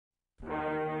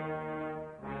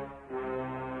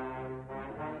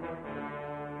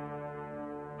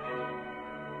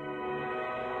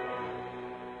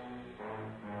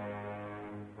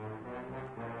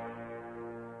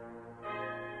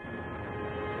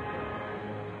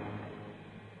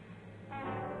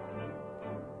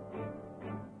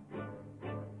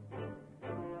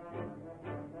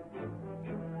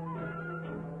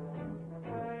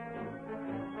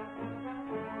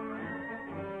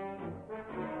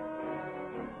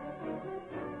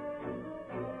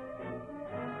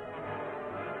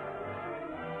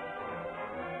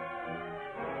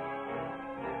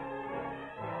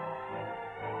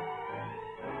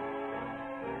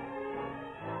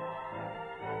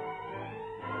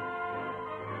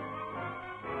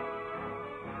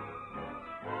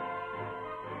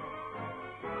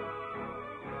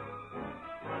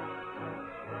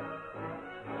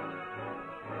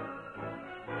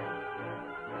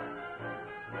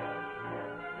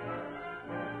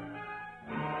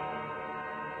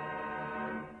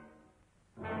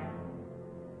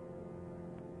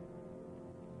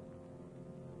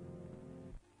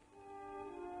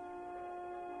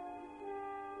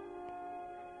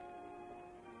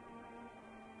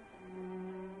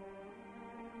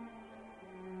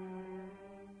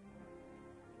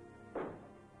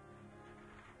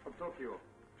Tokyo.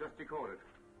 Just decoded.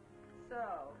 So,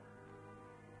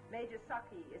 Major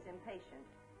Saki is impatient.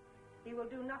 He will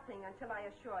do nothing until I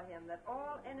assure him that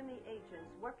all enemy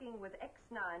agents working with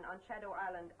X9 on Shadow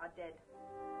Island are dead.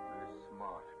 Very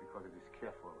smart, because it is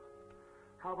careful.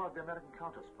 How about the American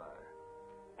counter-spy?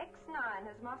 X9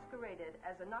 has masqueraded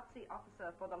as a Nazi officer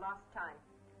for the last time.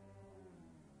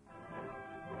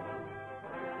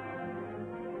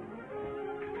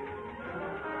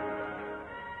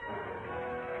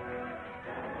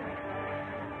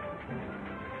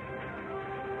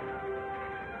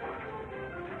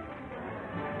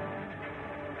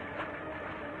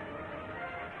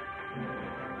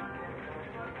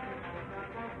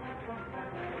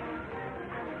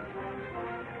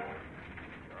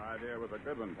 Idea was a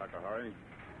good one, Takahari.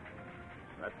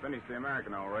 That finished the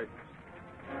American, all right.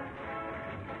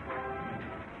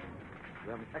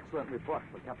 We have an excellent report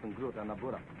for Captain Groot and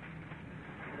Nabura.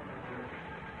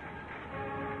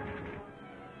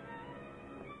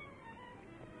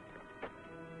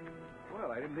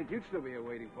 Well, I didn't think you'd still be here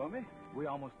waiting for me. We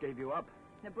almost gave you up.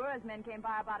 Nabura's men came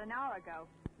by about an hour ago.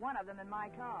 One of them in my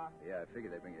car. Yeah, I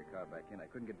figured they'd bring your car back in. I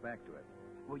couldn't get back to it.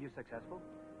 Were you successful?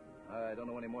 I don't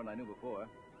know any more than I knew before.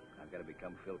 I've got to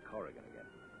become Phil Corrigan again.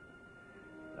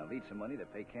 I'll need some money to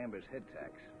pay Camber's head tax.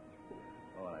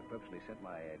 Oh, and I purposely sent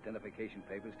my identification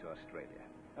papers to Australia.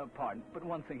 Pardon, but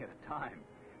one thing at a time.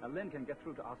 Lynn can get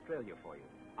through to Australia for you.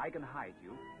 I can hide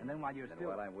you, and then while you're and still...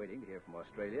 while I'm waiting to hear from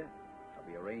Australia, I'll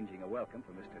be arranging a welcome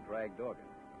for Mr. Drag Dorgan.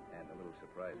 And a little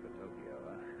surprise for Tokyo,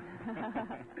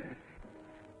 huh?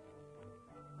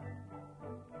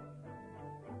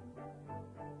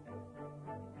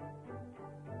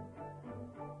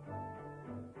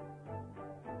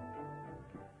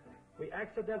 We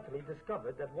accidentally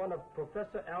discovered that one of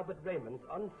Professor Albert Raymond's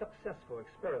unsuccessful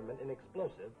experiment in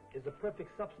explosive is a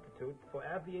perfect substitute for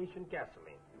aviation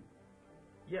gasoline.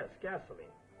 Yes,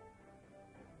 gasoline.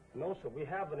 No, sir, we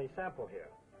have any sample here.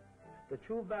 The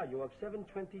true value of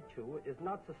 722 is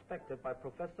not suspected by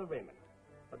Professor Raymond,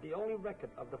 but the only record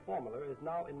of the formula is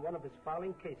now in one of his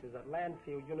filing cases at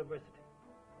Landfield University.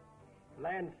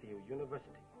 Landfield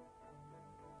University.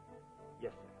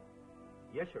 Yes, sir.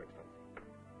 Yes, Your Excellency.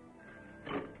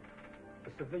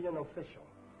 A civilian official.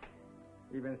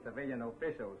 Even civilian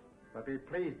officials will be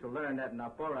pleased to learn that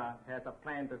Nabura has a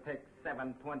plan to take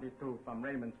 722 from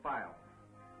Raymond's file.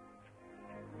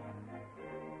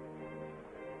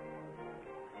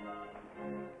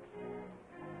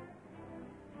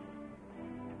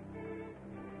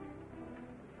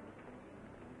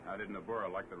 How did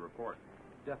Nabura like the report?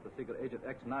 Jeff, the secret agent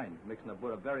X9 makes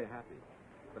Nabura very happy.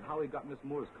 But how he got Miss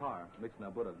Moore's car makes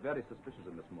Nabura very suspicious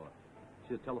of Miss Moore.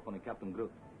 She's telephoning Captain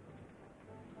Groot.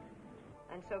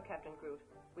 And so, Captain Groot,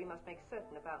 we must make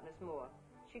certain about Miss Moore.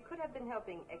 She could have been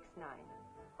helping X9.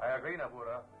 I agree,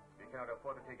 Nabura. We cannot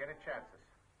afford to take any chances.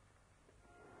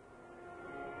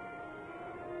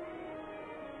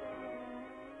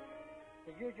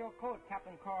 The usual code,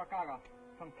 Captain Korakaga.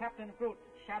 From Captain Groot,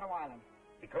 Shadow Island.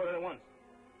 Decoded at once.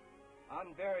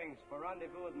 On bearings for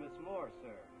rendezvous with Miss Moore,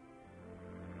 sir.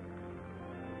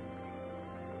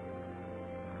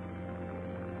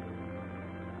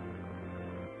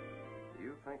 Do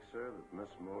you think, sir, that Miss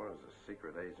Moore is a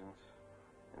secret agent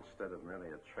instead of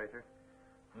merely a traitor?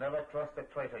 Never trust a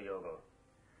traitor, Yogo.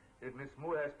 If Miss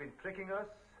Moore has been tricking us,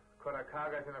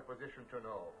 Korakaga is in a position to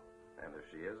know. And if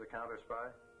she is a counter-spy?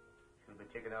 She'll be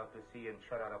taken out to sea and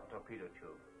shot out of a torpedo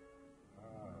tube.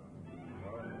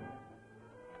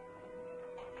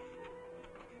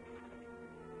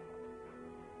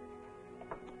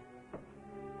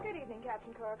 Good evening,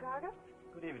 Captain Korakaga.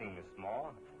 Good evening, Miss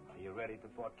Moore. Are you ready to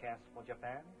broadcast for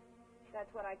Japan?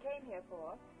 That's what I came here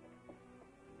for.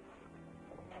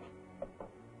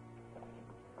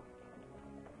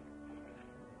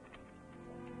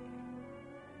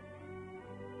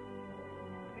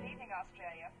 Good evening,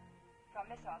 Australia. From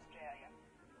Miss Australia.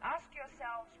 Ask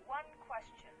yourselves one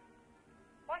question.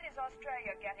 What is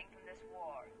Australia getting from this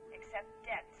war, except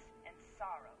debts and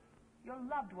sorrow? Your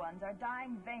loved ones are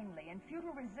dying vainly in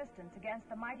futile resistance against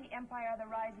the mighty empire of the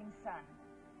rising sun.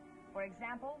 For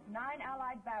example, 9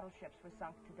 Allied battleships were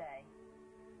sunk today.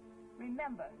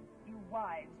 Remember, you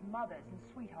wives, mothers, and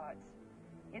sweethearts,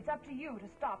 it's up to you to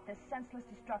stop this senseless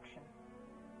destruction.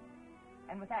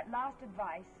 And with that last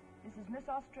advice, this is Miss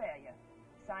Australia,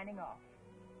 signing off.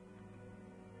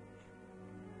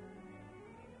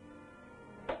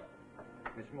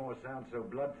 Miss Moore sounds so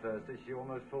bloodthirsty, she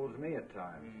almost fools me at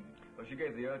times. Well, she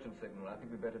gave the urgent signal. I think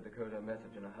we'd better decode her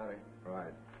message in a hurry.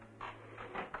 Right.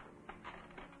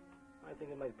 I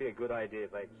think it might be a good idea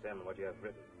if I examine what you have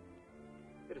written.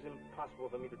 It is impossible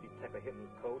for me to detect a hidden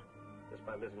code just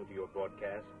by listening to your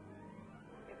broadcast.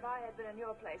 If I had been in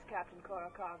your place, Captain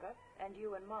Korakaga, and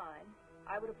you in mine,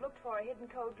 I would have looked for a hidden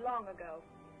code long ago.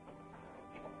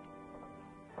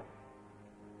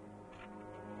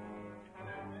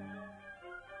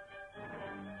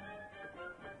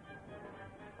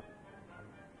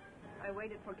 I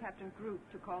waited for Captain Groot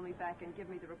to call me back and give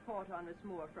me the report on Miss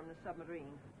Moore from the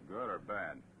submarine. Good or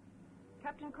bad?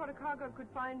 Captain Korakaga could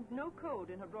find no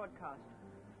code in her broadcast.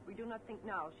 We do not think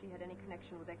now she had any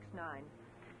connection with X9.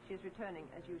 She is returning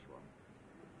as usual.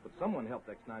 But someone helped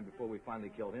X9 before we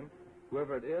finally killed him.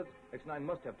 Whoever it is, X9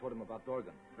 must have told him about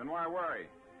Dorgan. Then why worry?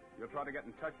 You'll try to get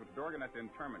in touch with Dorgan at the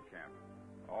internment camp.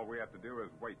 All we have to do is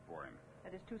wait for him.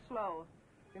 That is too slow.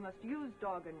 We must use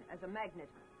Dorgan as a magnet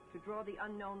to draw the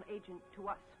unknown agent to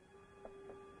us.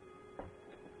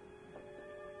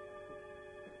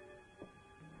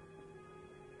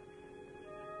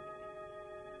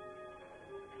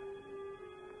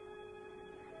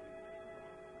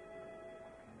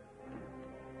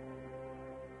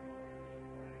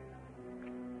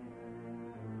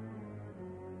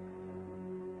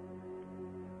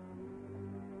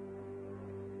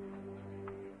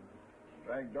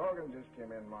 Frank Dorgan just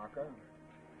came in, Marker.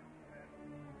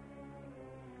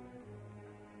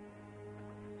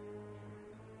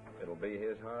 It'll be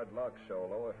his hard luck,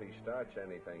 Solo, if he starts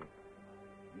anything.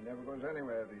 He never goes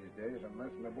anywhere these days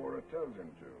unless Nabora tells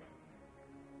him to.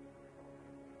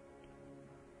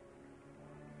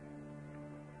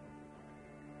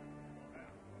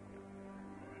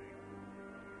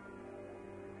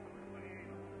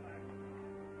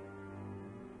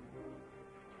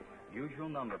 Usual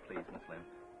number, please, Miss Lim.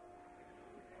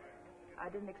 I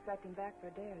didn't expect him back for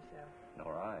a day or so.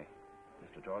 Nor I.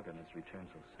 Mr. Dorgan has returned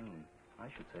so soon. I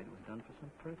should say it was done for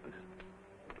some purpose.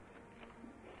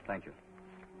 Thank you.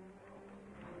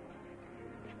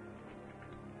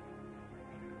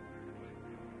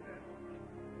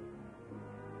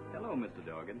 Hello, Mr.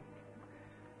 Dorgan.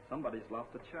 Somebody's lost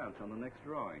a chance on the next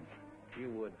drawing. You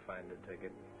would find a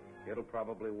ticket. It'll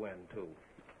probably win, too.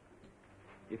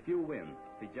 If you win,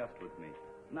 be just with me.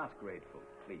 Not grateful,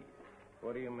 please.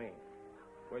 What do you mean?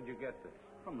 Where'd you get this?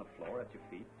 From the floor at your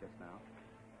feet just now.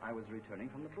 I was returning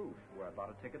from the booth where I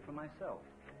bought a ticket for myself.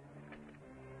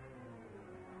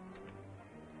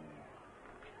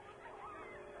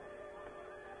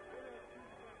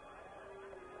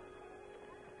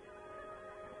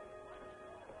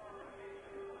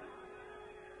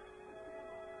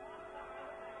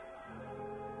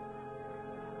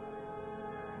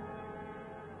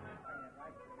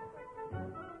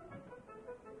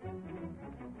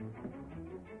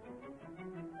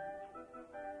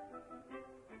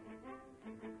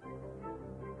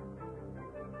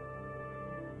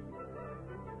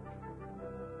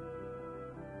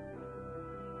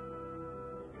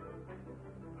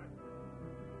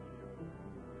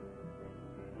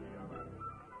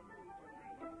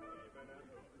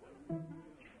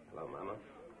 Hello, Mama.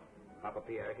 Papa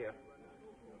Pierre here.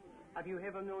 Have you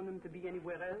ever known him to be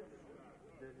anywhere else?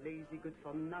 The lazy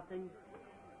good-for-nothing?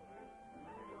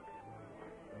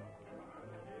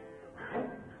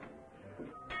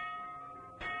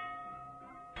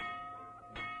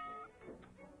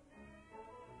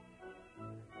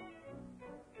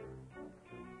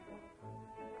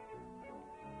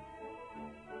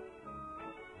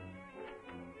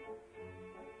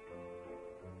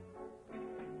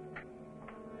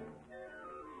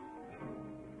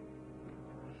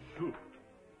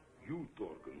 You,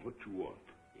 Dorgan, what you want?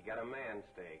 You got a man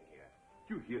staying here.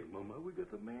 You hear, Mama? We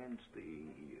got a man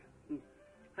staying here.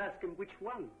 Ask him which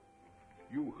one.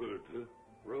 You heard her.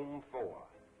 Room 4.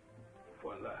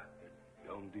 Voila.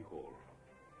 Down the hall.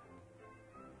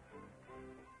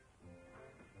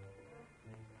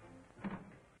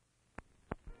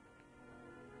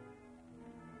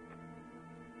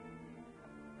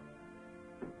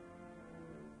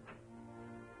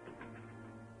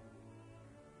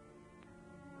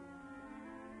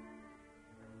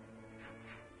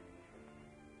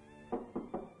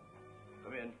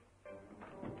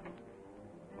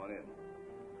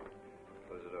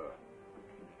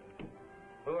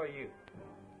 Who are you?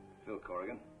 Phil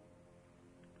Corrigan.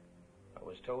 I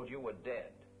was told you were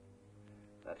dead.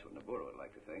 That's what Nabora would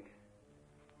like to think.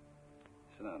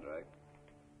 Sit down, Drake.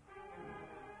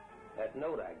 That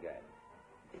note I got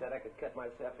said I could cut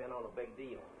myself in on a big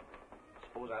deal.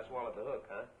 Suppose I swallowed the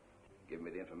hook, huh? Give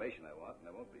me the information I want, and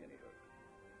there won't be any hook.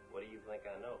 What do you think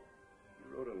I know? You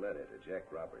wrote a letter to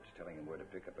Jack Roberts telling him where to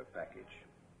pick up a package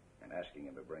and asking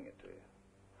him to bring it to you.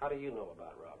 How do you know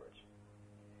about Roberts?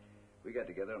 We got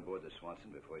together on board the Swanson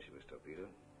before she was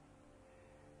torpedoed.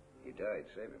 He died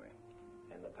saving me.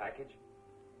 And the package?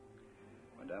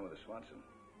 Went down with the Swanson.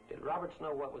 Did Roberts know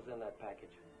what was in that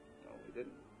package? No, we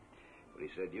didn't. But he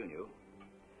said you knew.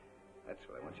 That's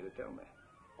what I want you to tell me.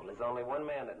 Well, there's only one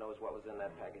man that knows what was in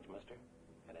that package, mister.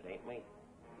 And it ain't me.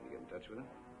 Can you get in touch with him?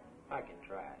 I can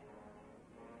try.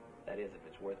 That is, if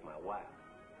it's worth my while.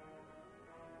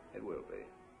 It will be.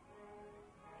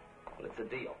 Well, it's a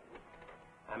deal.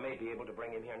 I may be able to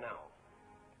bring him here now.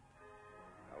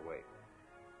 I'll wait.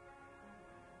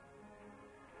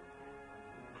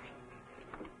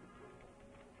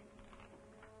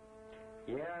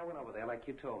 Yeah, I went over there like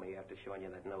you told me after showing you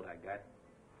that note I got.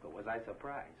 But was I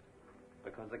surprised?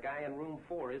 Because the guy in room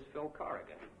 4 is Phil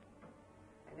Corrigan.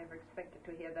 I never expected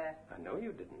to hear that. I know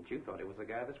you didn't. You thought it was the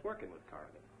guy that's working with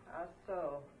Corrigan. How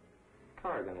so?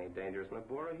 Corrigan ain't dangerous,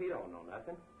 Nabora. He don't know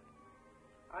nothing.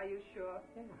 Are you sure?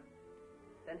 Yeah.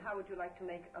 Then how would you like to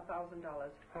make $1,000?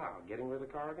 How? Getting rid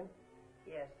of Corrigan?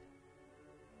 Yes.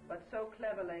 But so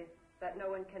cleverly that no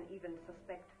one can even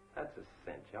suspect. That's a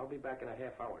cinch. I'll be back in a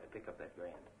half hour to pick up that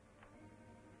grand.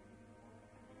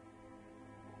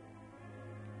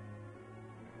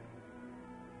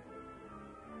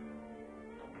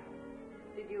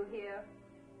 Did you hear?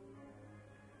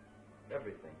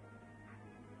 Everything.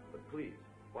 But please,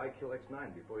 why kill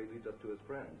X9 before he leads us to his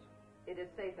friends? It is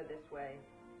safer this way.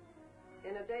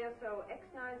 In a day or so,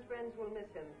 X9's friends will miss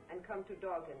him and come to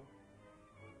Dorgan.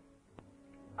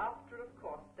 After, of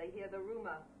course, they hear the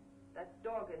rumor that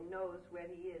Dorgan knows where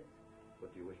he is.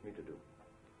 What do you wish me to do?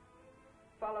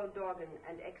 Follow Dorgan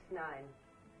and X9.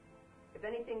 If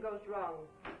anything goes wrong,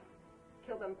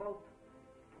 kill them both.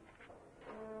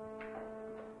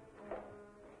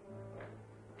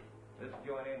 This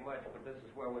joint ain't much, but this is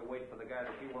where we wait for the guy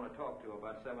that you want to talk to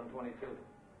about 722.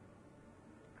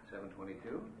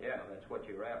 722? Yeah, that's what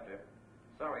you're after.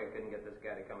 Sorry I couldn't get this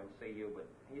guy to come and see you, but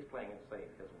he's playing it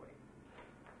safe his way.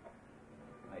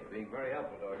 Hey, being very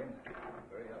helpful, Dorgan.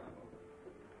 Very helpful.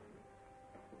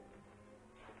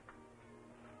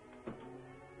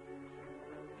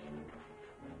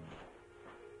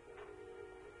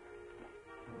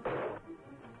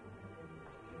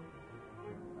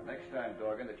 Next time,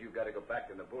 Dorgan, that you've got to go back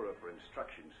to Nabora for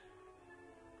instructions,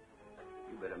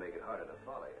 you better make it harder to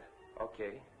follow you.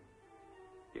 Okay.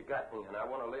 You got me, and I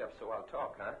want to live, so I'll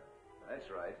talk, huh? That's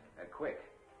right, and quick.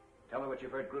 Tell me what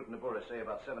you've heard Groot and Nabora say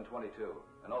about 722,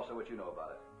 and also what you know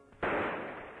about it.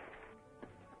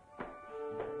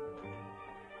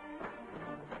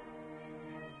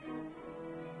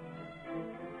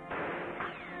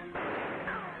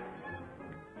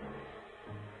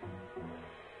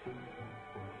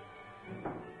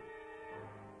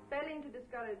 Failing to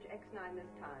discourage X9 this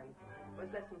time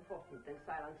was less important than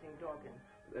silencing Dorgan.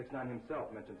 X9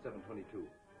 himself mentioned 722.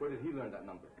 Where did he learn that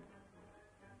number?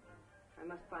 I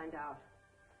must find out.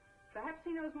 Perhaps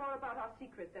he knows more about our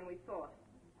secret than we thought.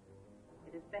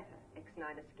 It is better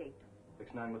X9 escaped.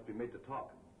 X9 must be made to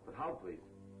talk. But how, please?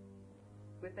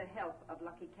 With the help of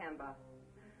Lucky Camber.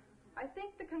 I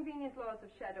think the convenient laws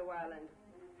of Shadow Island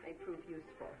may prove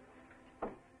useful.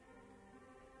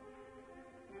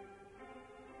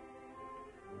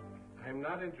 I'm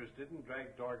not interested in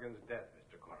Drag Dorgan's death,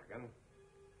 Mr. Corrigan.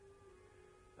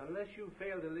 Unless you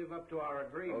fail to live up to our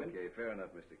agreement... Okay, fair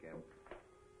enough, Mr. Kemp.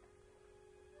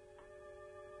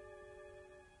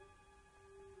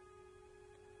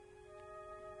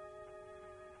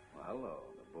 Well, hello,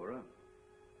 Nabora.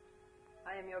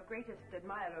 I am your greatest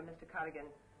admirer, Mr. Corrigan.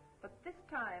 But this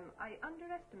time, I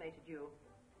underestimated you.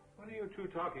 What are you two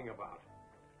talking about?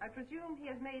 I presume he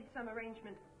has made some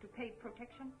arrangement to pay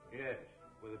protection? Yes,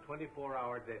 with a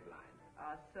 24-hour deadline.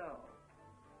 Ah, so.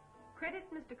 Credit,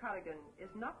 Mr. Corrigan, is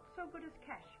not so good as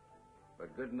cash.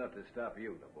 But good enough to stop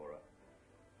you, Nabora.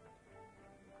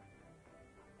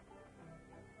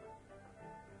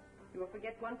 You will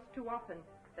forget once too often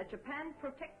that Japan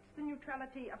protects the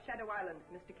neutrality of Shadow Island,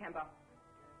 Mr. Camber.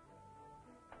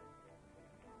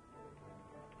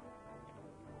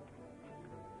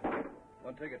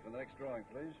 One ticket for the next drawing,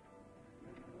 please.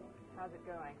 How's it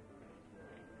going?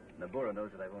 Nabora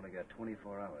knows that I've only got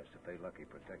 24 hours to pay Lucky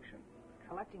protection.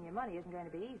 Collecting your money isn't going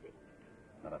to be easy.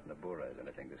 Not if Nabora has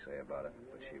anything to say about it,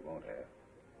 but she won't have.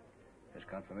 Has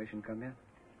confirmation come yet?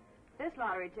 This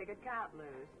lottery ticket can't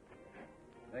lose.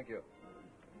 Thank you.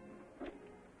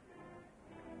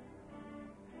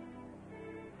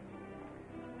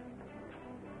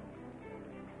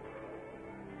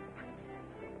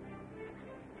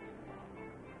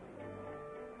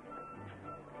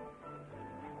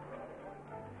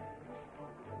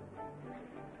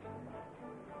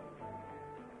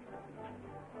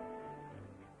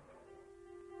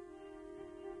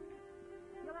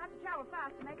 Travel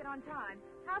fast to make it on time.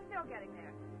 How's Phil getting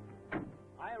there?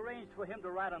 I arranged for him to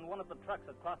ride on one of the trucks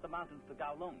that crossed the mountains to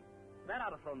Kowloon. That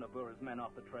ought to throw Nabura's men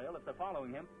off the trail if they're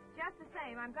following him. Just the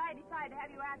same, I'm glad he decided to have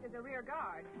you act as a rear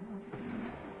guard.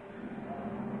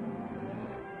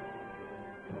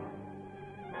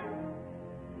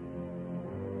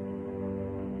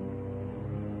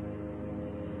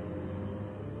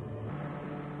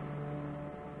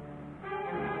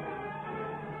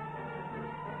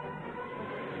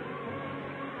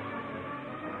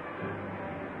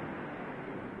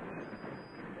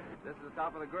 This is the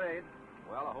top of the grade.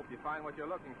 Well, I hope you find what you're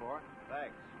looking for.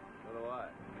 Thanks. So do I.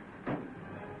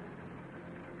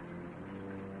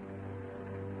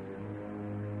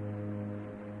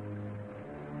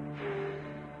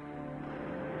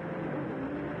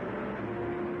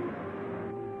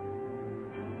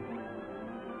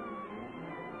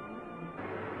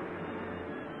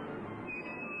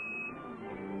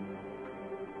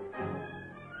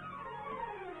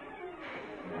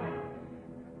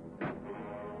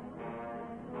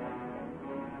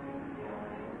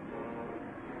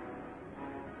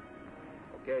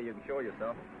 Okay, you can show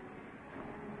yourself.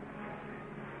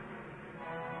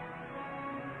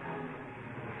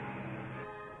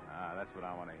 Ah, that's what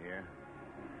I want to hear.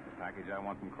 The package I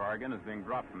want from Corrigan is being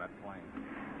dropped from that plane.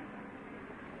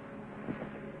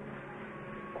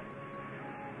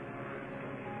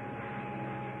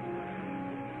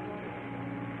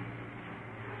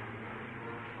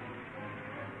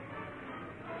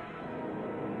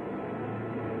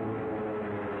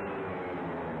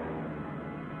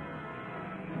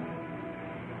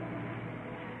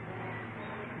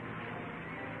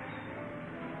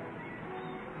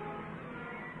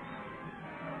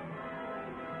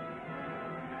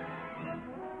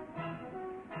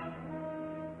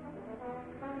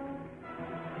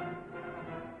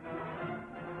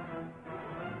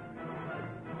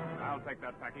 I'll take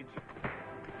that package.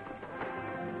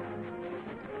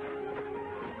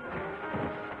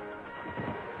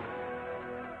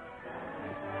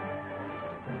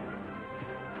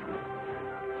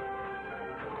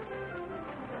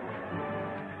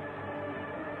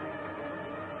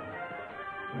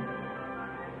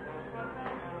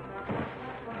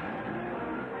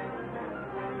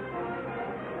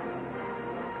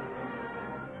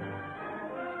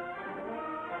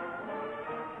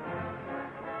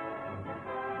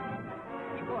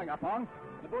 Up on.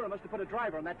 Nabura must have put a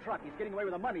driver on that truck. He's getting away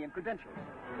with the money and credentials.